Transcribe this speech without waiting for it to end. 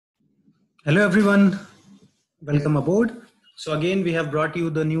Hello everyone, welcome aboard. So again we have brought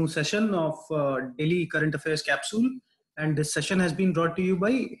you the new session of daily current affairs capsule, and this session has been brought to you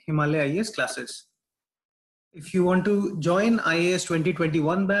by Himalaya IAS classes. If you want to join IAS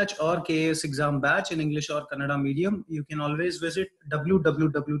 2021 batch or KAS exam batch in English or Kannada medium, you can always visit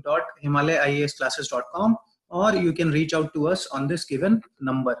www.himalayaiasclasses.com, or you can reach out to us on this given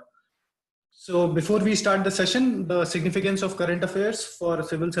number. So before we start the session, the significance of current affairs for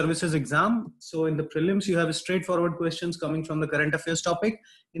civil services exam. So in the prelims, you have straightforward questions coming from the current affairs topic.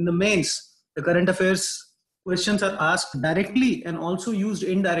 In the mains, the current affairs questions are asked directly and also used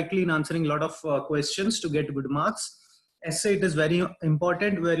indirectly in answering a lot of questions to get good marks. Essay, it is very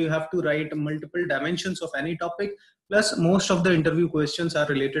important, where you have to write multiple dimensions of any topic. Plus, most of the interview questions are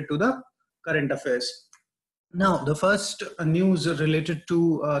related to the current affairs. Now, the first news related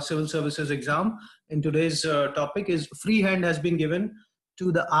to civil services exam in today's topic is free hand has been given to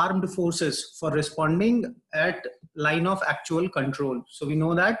the armed forces for responding at line of actual control. So we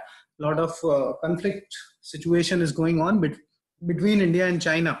know that a lot of conflict situation is going on between India and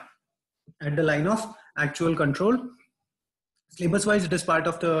China at the line of actual control. Syllabus wise, it is part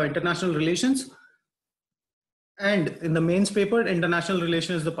of the international relations, and in the mains paper, international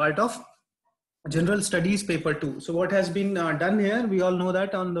relations is the part of General Studies paper 2. So what has been done here, we all know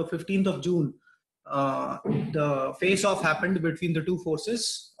that on the 15th of June, the face-off happened between the two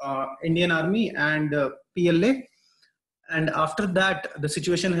forces, Indian Army and PLA. And after that, the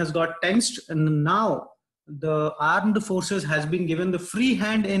situation has got tensed, and now the armed forces has been given the free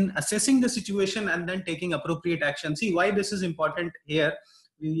hand in assessing the situation and then taking appropriate action. See why this is important here.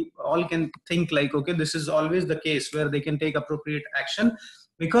 We all can think like, okay, this is always the case where they can take appropriate action.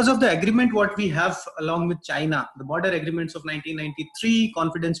 Because of the agreement what we have along with China, the border agreements of 1993,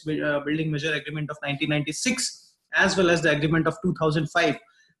 confidence building measure agreement of 1996, as well as the agreement of 2005.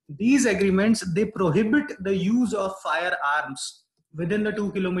 These agreements, they prohibit the use of firearms within the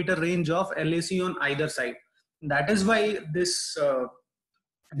 2-kilometer range of LAC on either side. That is why this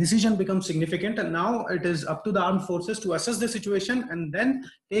decision becomes significant, and now it is up to the armed forces to assess the situation and then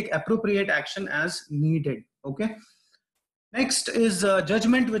take appropriate action as needed. Okay. Next is a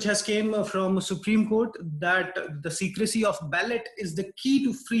judgment which has came from Supreme Court that the secrecy of ballot is the key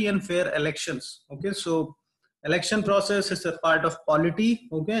to free and fair elections. Okay, so election process is a part of polity,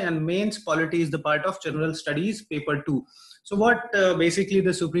 okay, and mains polity is the part of general studies paper 2. So what basically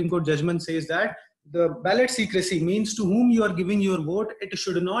the Supreme Court judgment says that the ballot secrecy means to whom you are giving your vote, it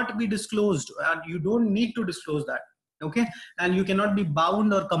should not be disclosed, and you don't need to disclose that. Okay, and you cannot be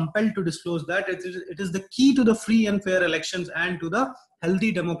bound or compelled to disclose that. It is the key to the free and fair elections and to the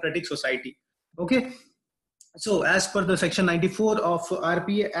healthy democratic society. Okay, so as per the section 94 of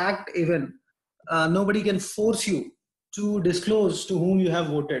RPA Act, even nobody can force you to disclose to whom you have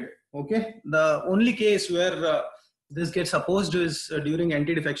voted. Okay, the only case where this gets opposed is during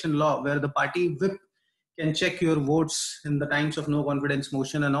anti-defection law, where the party whip can check your votes in the times of no confidence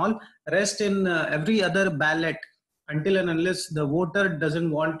motion and all. Rest in every other ballot, until and unless the voter doesn't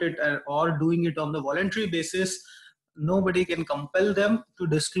want it or doing it on the voluntary basis, nobody can compel them to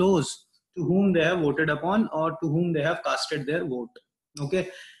disclose to whom they have voted upon or to whom they have casted their vote. Okay.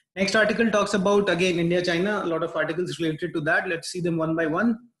 Next article talks about, again, India, China, a lot of articles related to that. Let's see them one by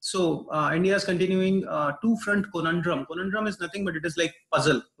one. So India is continuing two-front conundrum. Conundrum is nothing but it is like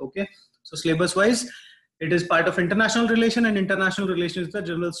puzzle. Okay. So syllabus wise, it is part of international relation, and international relations is the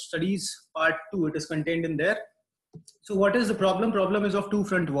general studies part 2. It is contained in there. So what is the problem? Problem is of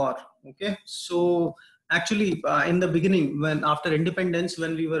two-front war. Okay, so actually in the beginning, when after independence,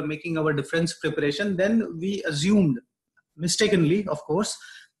 when we were making our defense preparation, then we assumed, mistakenly of course,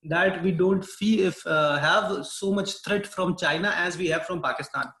 that we don't have so much threat from China as we have from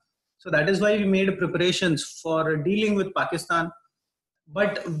Pakistan. So that is why we made preparations for dealing with Pakistan,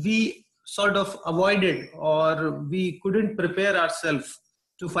 but we sort of avoided, or we couldn't prepare ourselves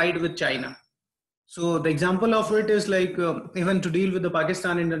to fight with China. So the example of it is like even to deal with the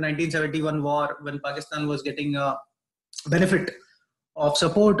Pakistan in the 1971 war, when Pakistan was getting a benefit of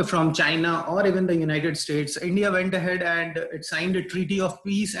support from China or even the United States, India went ahead and it signed a treaty of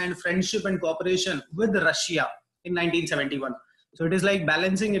peace and friendship and cooperation with Russia in 1971. So it is like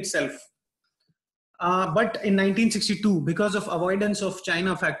balancing itself. But in 1962, because of avoidance of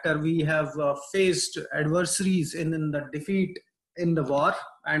China factor, we have faced adversaries in the defeat in the war,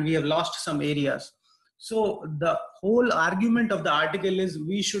 and we have lost some areas. So the whole argument of the article is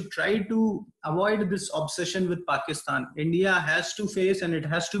we should try to avoid this obsession with Pakistan. India has to face, and it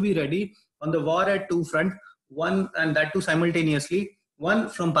has to be ready on the war at two front, one, and that too simultaneously, one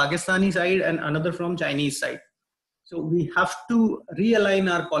from Pakistani side and another from Chinese side. So we have to realign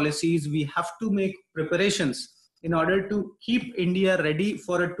our policies. We have to make preparations in order to keep India ready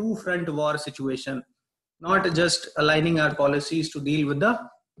for a two-front war situation, not just aligning our policies to deal with the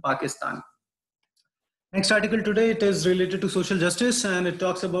Pakistan. Next article today, it is related to social justice, and it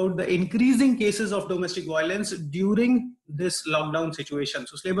talks about the increasing cases of domestic violence during this lockdown situation.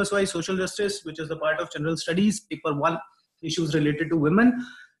 So syllabus wise, social justice, which is the part of general studies, paper 1, issues related to women.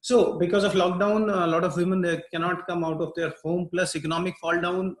 So because of lockdown, a lot of women, they cannot come out of their home, plus economic fall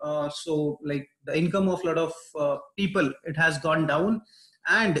down. So like the income of a lot of people, it has gone down.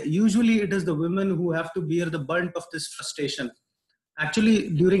 And usually it is the women who have to bear the brunt of this frustration.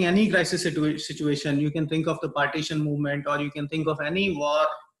 Actually, during any crisis situation, you can think of the partition movement, or you can think of any war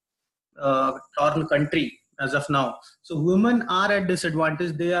torn country as of now. So women are at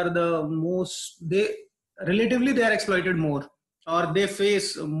disadvantage. They are the most, relatively they are exploited more, or they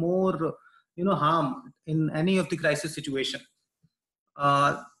face more, harm in any of the crisis situation.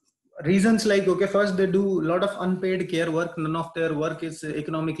 Reasons like, okay, first they do a lot of unpaid care work. None of their work is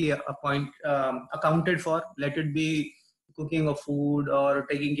economically accounted for. Let it be cooking of food or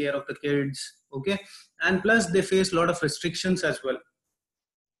taking care of the kids, okay, and plus they face a lot of restrictions as well.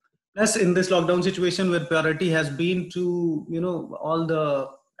 Plus in this lockdown situation, where priority has been to, all the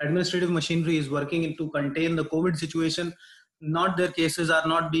administrative machinery is working to contain the COVID situation, not their cases are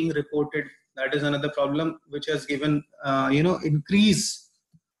not being reported. That is another problem which has given increase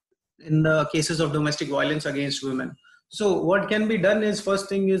in the cases of domestic violence against women. So what can be done is, first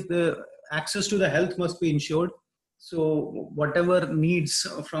thing is the access to the health must be ensured. So whatever needs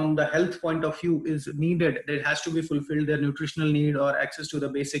from the health point of view is needed, it has to be fulfilled, their nutritional need or access to the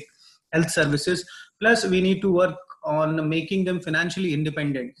basic health services. Plus we need to work on making them financially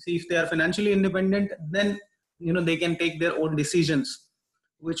independent. See, if they are financially independent, then they can take their own decisions,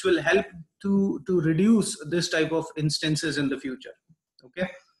 which will help to reduce this type of instances in the future. Okay.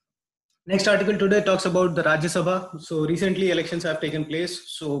 Next article today talks about the Rajya Sabha. So recently elections have taken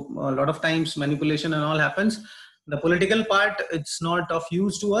place. So a lot of times manipulation and all happens. The political part, it's not of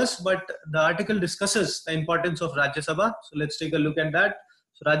use to us, but the article discusses the importance of Rajya Sabha. So let's take a look at that.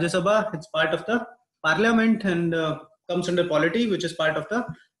 So Rajya Sabha, it's part of the parliament and comes under polity, which is part of the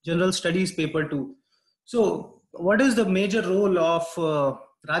general studies paper 2. So what is the major role of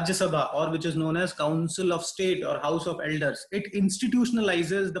Rajya Sabha, or which is known as Council of State or House of Elders? It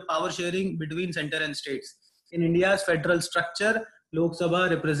institutionalizes the power sharing between center and states. In India's federal structure, Lok Sabha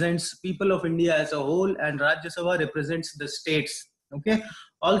represents people of India as a whole, and Rajya Sabha represents the states. Okay.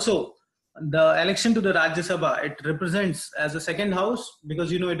 Also, the election to the Rajya Sabha, it represents as a second house, because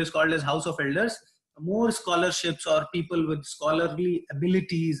it is called as House of Elders, more scholarships or people with scholarly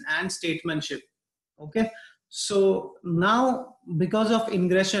abilities and statesmanship. Okay. So now, because of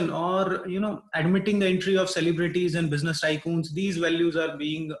ingression or admitting the entry of celebrities and business tycoons, these values are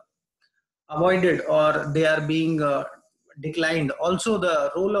being avoided, or they are being declined. Also,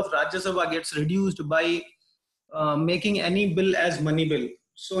 the role of Rajya Sabha gets reduced by making any bill as money bill.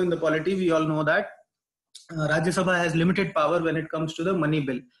 So in the polity, we all know that Rajya Sabha has limited power when it comes to the money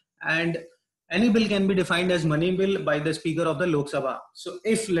bill, and any bill can be defined as money bill by the Speaker of the Lok Sabha. So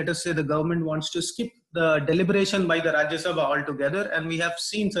if, let us say, the government wants to skip the deliberation by the Rajya Sabha altogether, and we have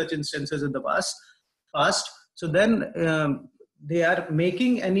seen such instances in the past, so then they are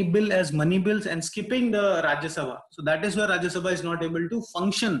making any bill as money bills and skipping the Rajya Sabha. So that is where Rajya Sabha is not able to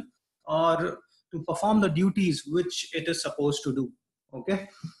function or to perform the duties which it is supposed to do. Okay.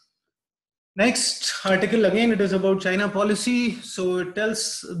 Next article, again, it is about China policy. So it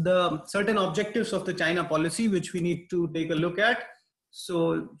tells the certain objectives of the China policy, which we need to take a look at.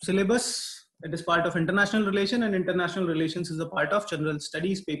 So syllabus, it is part of international relation, and international relations is a part of general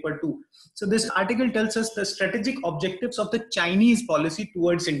studies paper 2. So this article tells us the strategic objectives of the Chinese policy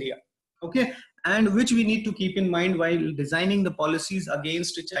towards India. Okay. And which we need to keep in mind while designing the policies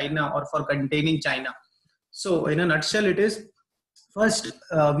against China or for containing China. So in a nutshell, it is, first,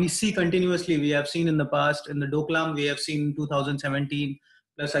 we see continuously, we have seen in the past, in the Doklam, we have seen 2017,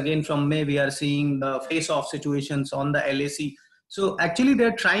 plus again from May, we are seeing the face-off situations on the LAC. So actually,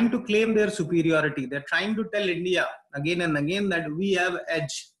 they're trying to claim their superiority. They're trying to tell India again and again that we have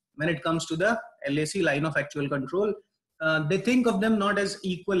edge when it comes to the LAC, line of actual control. They think of them not as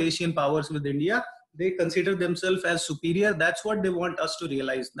equal Asian powers with India. They consider themselves as superior. That's what they want us to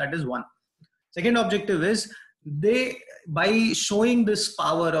realize. That is one. Second objective is, they, by showing this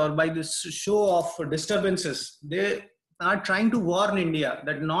power or by this show of disturbances, they are trying to warn India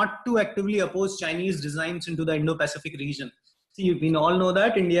that not to actively oppose Chinese designs into the Indo-Pacific region. See, we all know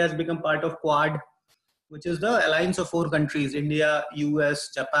that India has become part of Quad, which is the alliance of 4 countries, India, US,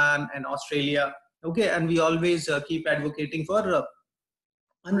 Japan, and Australia. Okay, and we always keep advocating for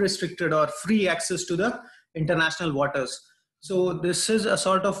unrestricted or free access to the international waters. So this is a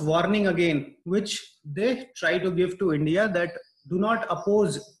sort of warning again, which they try to give to India, that do not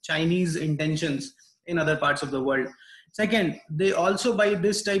oppose Chinese intentions in other parts of the world. Second, they also, by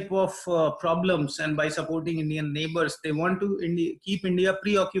this type of problems and by supporting Indian neighbors, they want to keep India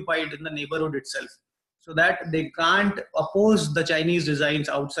preoccupied in the neighborhood itself, so that they can't oppose the Chinese designs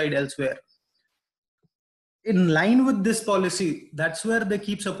outside elsewhere. In line with this policy, that's where they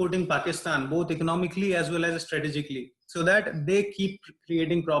keep supporting Pakistan, both economically as well as strategically, so that they keep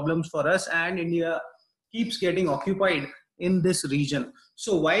creating problems for us and India keeps getting occupied in this region.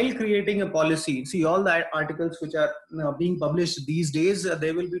 So while creating a policy, see all the articles which are being published these days,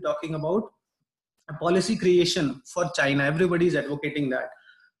 they will be talking about a policy creation for China. Everybody is advocating that.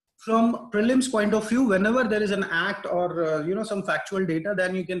 From prelims point of view, whenever there is an act or some factual data,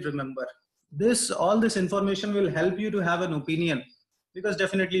 then you can remember this. All this information will help you to have an opinion, because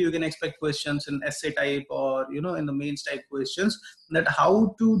definitely you can expect questions in essay type or in the mains type questions, that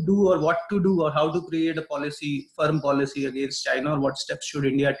how to do or what to do or how to create a policy, firm policy against China, or what steps should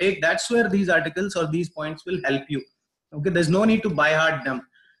India take. That's where these articles or these points will help you. Okay, there's no need to by heart them.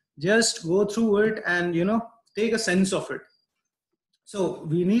 Just go through it and take a sense of it. So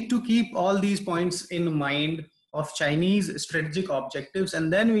we need to keep all these points in mind of Chinese strategic objectives,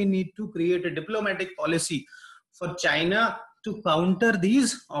 and then we need to create a diplomatic policy for China to counter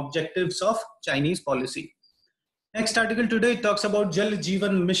these objectives of Chinese policy. Next article today talks about Jal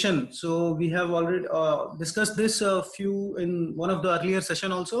Jeevan Mission. So we have already discussed this few in one of the earlier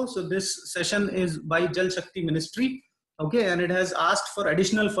session also. So this session is by Jal Shakti Ministry. Okay, and it has asked for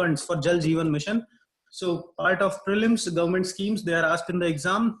additional funds for Jal Jeevan Mission. So part of prelims, government schemes, they are asked in the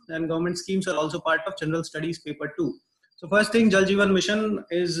exam, and government schemes are also part of general studies paper 2. So first thing, Jal Jeevan Mission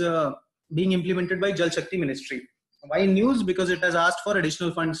is being implemented by Jal Shakti Ministry. Why news? Because it has asked for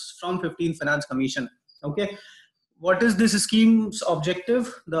additional funds from 15th Finance Commission. Okay. What is this scheme's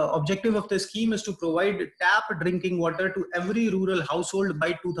objective? The objective of the scheme is to provide tap drinking water to every rural household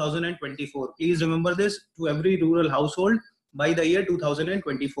by 2024. Please remember this, to every rural household by the year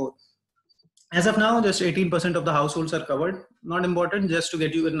 2024. As of now, just 18% of the households are covered. Not important, just to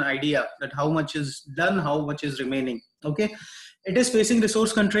get you an idea that how much is done, how much is remaining. Okay. It is facing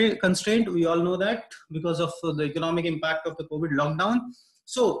resource constraint. We all know that because of the economic impact of the COVID lockdown.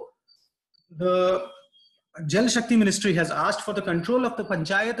 So the Jal Shakti Ministry has asked for the control of the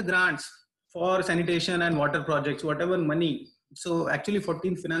panchayat grants for sanitation and water projects, whatever money. So actually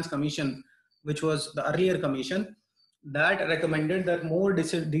 14th Finance Commission, which was the earlier commission, that recommended that more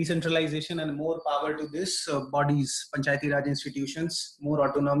decentralization and more power to this bodies, Panchayati Raj institutions, more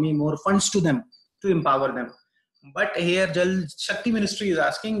autonomy, more funds to them to empower them. But here Jal Shakti Ministry is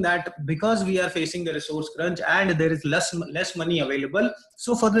asking that because we are facing the resource crunch and there is less money available,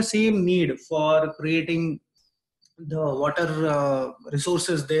 so for the same need for creating the water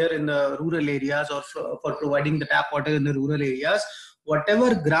resources there in the rural areas, or for providing the tap water in the rural areas,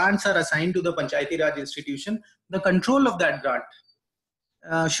 whatever grants are assigned to the Panchayati Raj institution, the control of that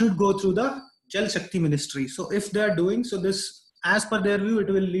grant should go through the Jal Shakti Ministry. So if they are doing so, this, as per their view, it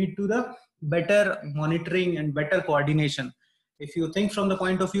will lead to the better monitoring and better coordination. If you think from the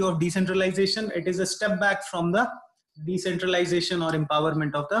point of view of decentralization, it is a step back from the decentralization or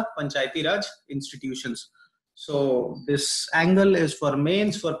empowerment of the Panchayati Raj institutions. So this angle is for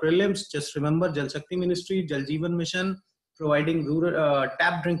mains. For prelims, just remember Jal Shakti Ministry, Jal Jeevan Mission, providing rural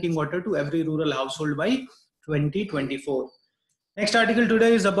tap drinking water to every rural household by 2024. Next article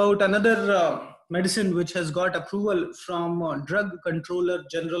today is about another medicine which has got approval from Drug Controller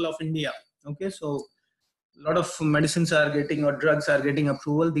General of India. Okay, so a lot of medicines are getting, or drugs are getting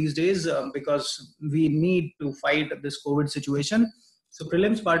approval these days because we need to fight this COVID situation. So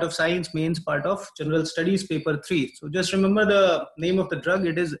prelims part of science, mains part of general studies paper 3. So just remember the name of the drug.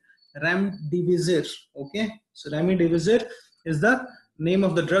 It is Remdesivir. Okay, so Remdesivir is the name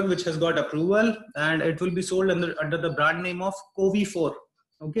of the drug which has got approval, and it will be sold under the brand name of Covifor.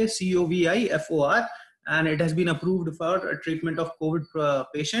 Okay, Covifor, and it has been approved for treatment of COVID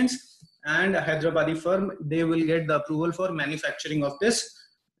patients. And a Hyderabadi firm, they will get the approval for manufacturing of this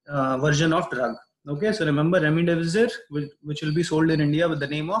version of drug. Okay, so remember Remdesivir, which will be sold in India with the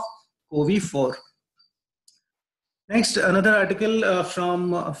name of Covifor. Next, another article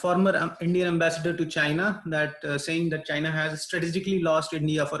from former Indian ambassador to China, that saying that China has strategically lost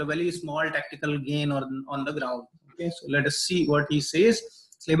India for a very small tactical gain on the ground. Okay, so let us see what he says.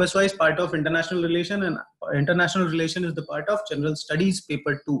 Syllabus-wise, part of international relation, and international relation is the part of general studies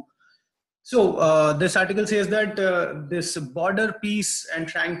paper 2. So this article says that this Border Peace and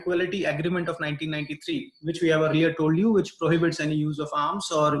Tranquility Agreement of 1993, which we have earlier told you, which prohibits any use of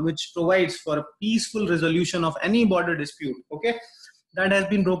arms or which provides for a peaceful resolution of any border dispute, okay, that has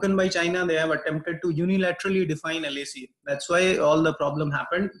been broken by China. They have attempted to unilaterally define LAC. That's why all the problem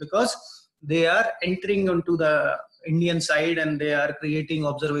happened, because they are entering onto the Indian side and they are creating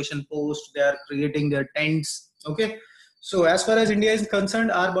observation posts, they are creating their tents, okay. So as far as India is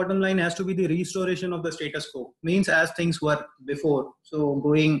concerned, our bottom line has to be the restoration of the status quo, means as things were before. So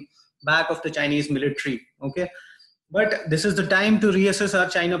going back of the Chinese military, okay. But this is the time to reassess our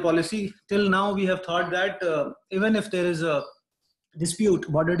China policy. Till now, we have thought that even if there is a dispute,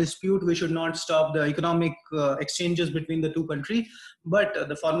 border dispute, we should not stop the economic exchanges between the two countries. But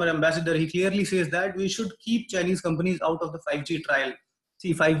the former ambassador, he clearly says that we should keep Chinese companies out of the 5G trial.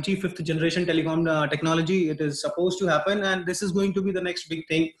 See, 5G, fifth generation telecom technology, it is supposed to happen, and this is going to be the next big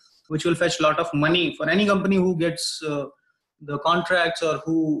thing, which will fetch a lot of money for any company who gets the contracts or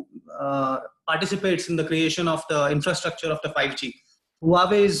who participates in the creation of the infrastructure of the 5G.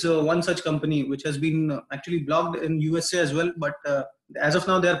 Huawei is one such company which has been actually blocked in USA as well, but as of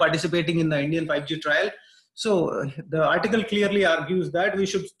now they are participating in the Indian 5G trial. So the article clearly argues that we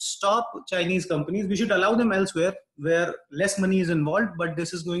should stop Chinese companies. We should allow them elsewhere where less money is involved, but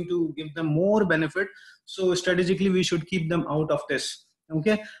this is going to give them more benefit. So strategically, we should keep them out of this.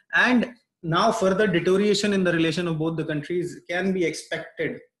 Okay. And now further deterioration in the relation of both the countries can be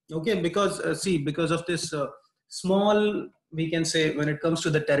expected. Okay. Because see, because of this small, we can say, when it comes to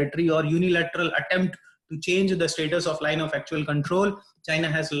the territory or unilateral attempt to change the status of line of actual control,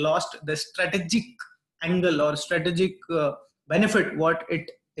 China has lost the strategic angle or strategic benefit what it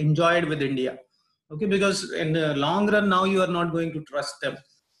enjoyed with India. Okay, because in the long run, now you are not going to trust them.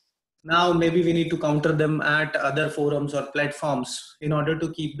 Now maybe we need to counter them at other forums or platforms in order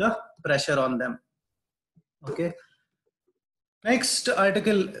to keep the pressure on them. Okay. Next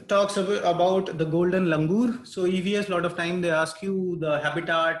article talks about the golden langur. So EVS, a lot of time they ask you the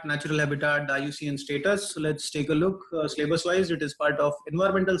habitat, natural habitat, the IUCN status. So let's take a look. Syllabus wise, it is part of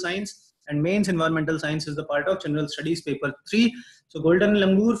environmental science, and mains environmental science is the part of general studies paper 3. So golden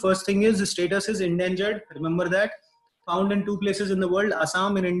langur, first thing is the status is endangered. Remember that. Found in 2 places in the world,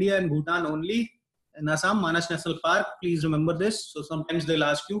 Assam in India and Bhutan only. In Assam, Manas National Park, please remember this. So sometimes they'll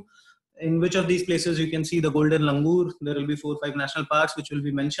ask you, in which of these places you can see the golden langur. There will be 4 or 5 national parks which will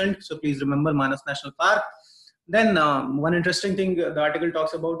be mentioned. So please remember Manas National Park. Then one interesting thing the article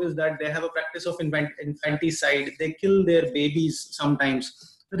talks about is that they have a practice of infanticide. They kill their babies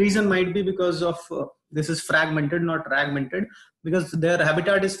sometimes. The reason might be because of this is fragmented, not fragmented, because their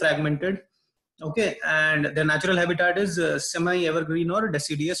habitat is fragmented. Okay, and their natural habitat is semi-evergreen or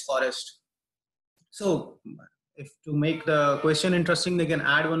deciduous forest. So if to make the question interesting, they can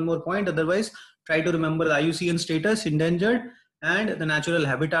add one more point. Otherwise, try to remember the IUCN status, endangered, and the natural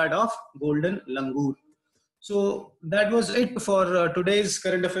habitat of golden langur. So that was it for today's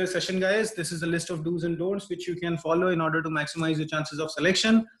current affairs session, guys. This is a list of do's and don'ts which you can follow in order to maximize your chances of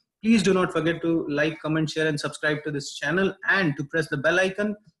selection. Please do not forget to like, comment, share, and subscribe to this channel, and to press the bell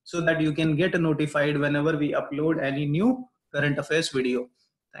icon so that you can get notified whenever we upload any new current affairs video.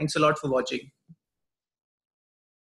 Thanks a lot for watching.